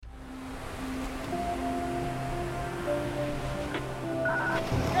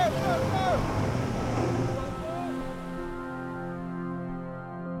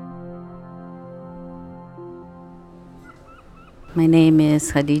My name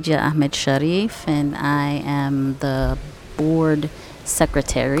is Khadija Ahmed Sharif, and I am the board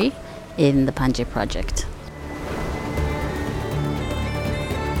secretary in the Panje project.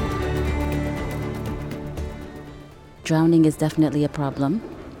 Drowning is definitely a problem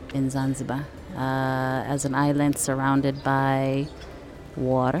in Zanzibar. As an island surrounded by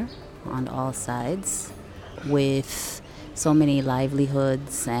water on all sides, with so many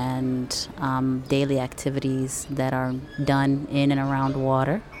livelihoods and daily activities that are done in and around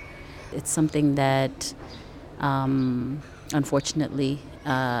water. It's something that unfortunately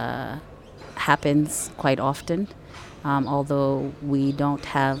happens quite often, although we don't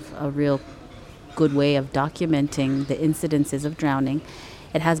have a real good way of documenting the incidences of drowning.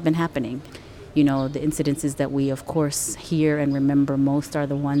 It has been happening. You know, the incidences that we, of course, hear and remember most are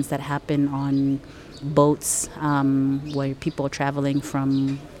the ones that happen on boats where people are traveling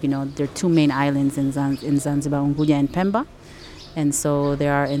from, there are two main islands in Zanzibar, Unguja and Pemba. And so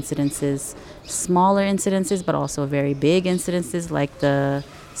there are incidences, smaller incidences, but also very big incidences like the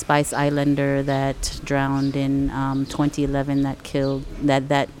Spice Islander that drowned in 2011 that killed,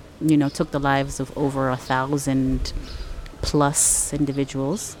 that took the lives of over 1,000 plus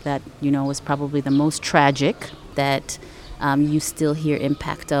individuals. That, was probably the most tragic that you still hear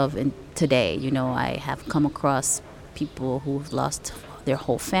impact of today. I have come across people who've lost their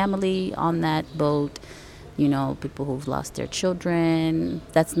whole family on that boat, people who've lost their children.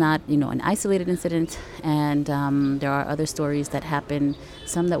 That's not, an isolated incident. And there are other stories that happen,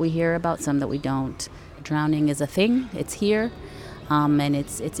 some that we hear about, some that we don't. Drowning is a thing. It's here. And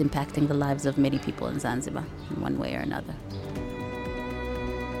it's impacting the lives of many people in Zanzibar in one way or another.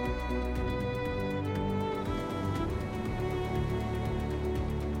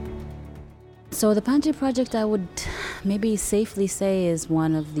 So the Panje Project, I would maybe safely say, is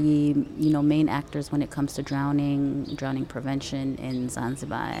one of the main actors when it comes to drowning prevention in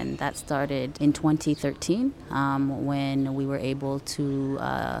Zanzibar, and that started in 2013 when we were able to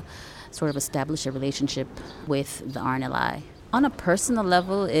sort of establish a relationship with the RNLI. On a personal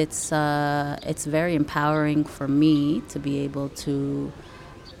level, it's very empowering for me to be able to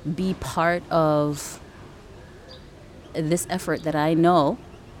be part of this effort that I know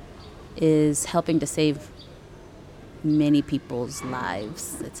is helping to save many people's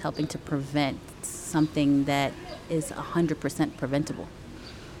lives. It's helping to prevent something that is 100% preventable.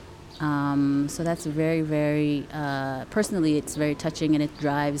 So that's very, very, personally, it's very touching, and it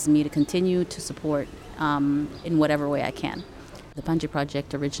drives me to continue to support in whatever way I can. The Panje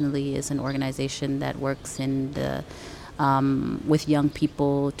Project originally is an organization that works with young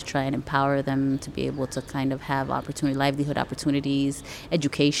people to try and empower them to be able to kind of have livelihood opportunities,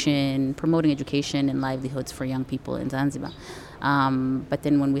 education, promoting education and livelihoods for young people in Zanzibar. But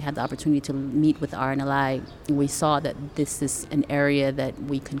then when we had the opportunity to meet with RNLI, we saw that this is an area that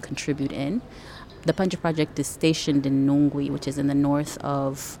we can contribute in. The Panje Project is stationed in Nungwi, which is in the north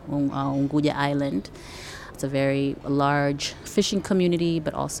of Unguja Island. It's a very large fishing community,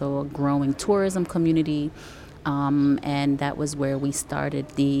 but also a growing tourism community. And that was where we started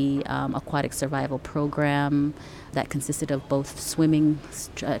the aquatic survival program that consisted of both swimming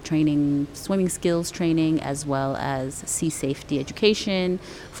skills training, as well as sea safety education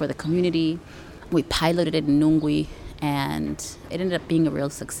for the community. We piloted it in Nungwi, and it ended up being a real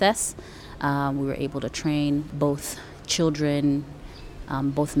success. We were able to train both children,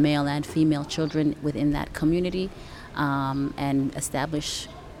 both male and female children within that community, and establish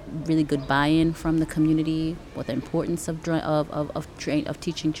really good buy-in from the community with the importance of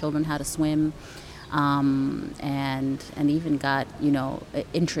teaching children how to swim, and even got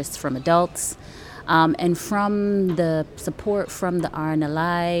interest from adults, and from the support from the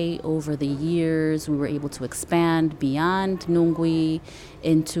RNLI over the years, we were able to expand beyond Nungwi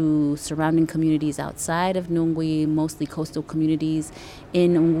into surrounding communities outside of Nungwi, mostly coastal communities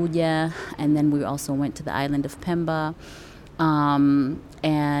in Unguja, and then we also went to the island of Pemba.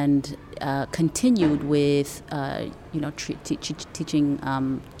 And continued with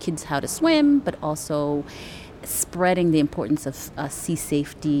teaching kids how to swim, but also spreading the importance of sea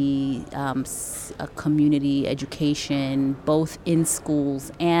safety, community education, both in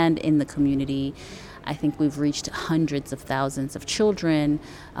schools and in the community. I think we've reached hundreds of thousands of children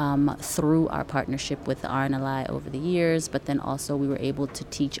through our partnership with the RNLI over the years, but then also we were able to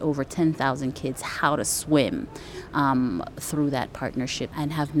teach over 10,000 kids how to swim through that partnership,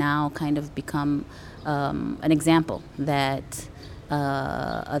 and have now kind of become an example that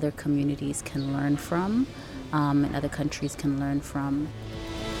other communities can learn from, and other countries can learn from.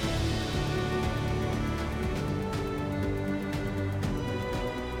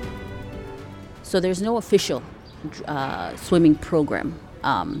 So there's no official swimming program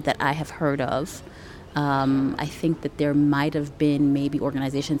that I have heard of. I think that there might have been maybe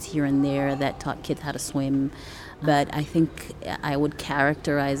organizations here and there that taught kids how to swim, but I think I would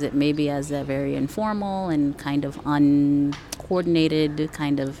characterize it maybe as a very informal and kind of uncoordinated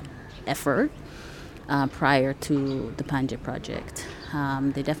kind of effort prior to the Panje project.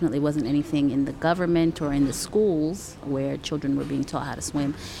 There definitely wasn't anything in the government or in the schools where children were being taught how to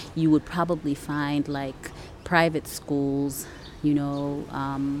swim. You would probably find like private schools,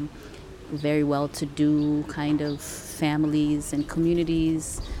 very well-to-do kind of families and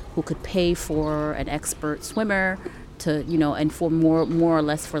communities who could pay for an expert swimmer to, and for more or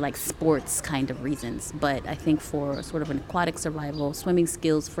less for like sports kind of reasons. But I think for sort of an aquatic survival, swimming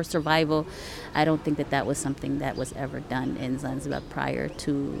skills for survival, I don't think that was something that was ever done in Zanzibar prior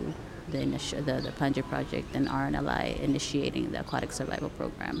to the Panje project and RNLI initiating the aquatic survival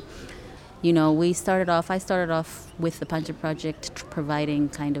program. I started off with the Panje project providing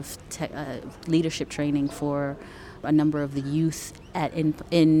kind of leadership training for a number of the youth in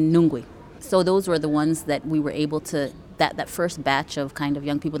Nungwi. So those were the ones that we were able to, that first batch of kind of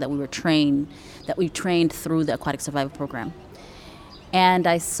young people that we trained through the aquatic survival program. And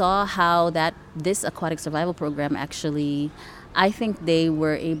I saw how this aquatic survival program actually, I think they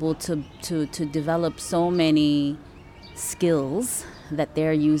were able to develop so many skills that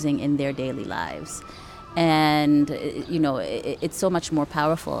they're using in their daily lives. And, it's so much more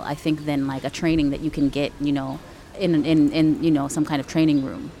powerful, I think, than like a training that you can get, in some kind of training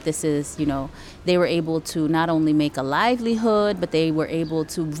room. This is, they were able to not only make a livelihood, but they were able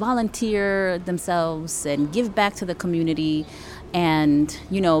to volunteer themselves and give back to the community and,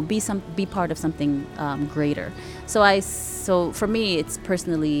 be part of something greater. So for me, it's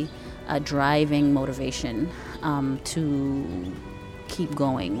personally a driving motivation to keep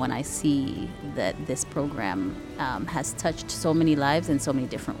going when I see that this program has touched so many lives in so many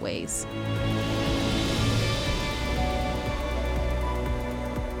different ways.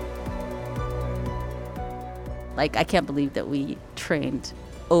 Like, I can't believe that we trained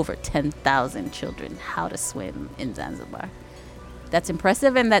over 10,000 children how to swim in Zanzibar. That's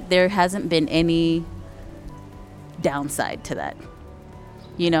impressive, and that there hasn't been any downside to that.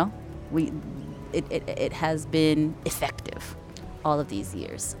 It has been effective all of these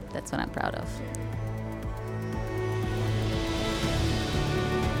years. That's what I'm proud of.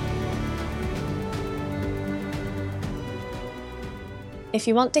 If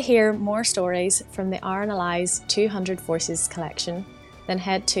you want to hear more stories from the RNLI's 200 Voices collection, then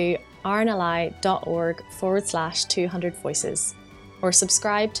head to rnli.org/200 Voices or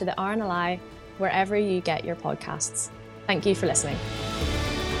subscribe to the RNLI wherever you get your podcasts. Thank you for listening.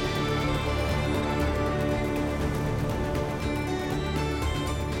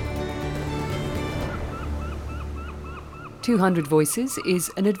 "200 Voices"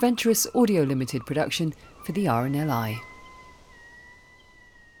 is an adventurous audio limited production for the RNLI.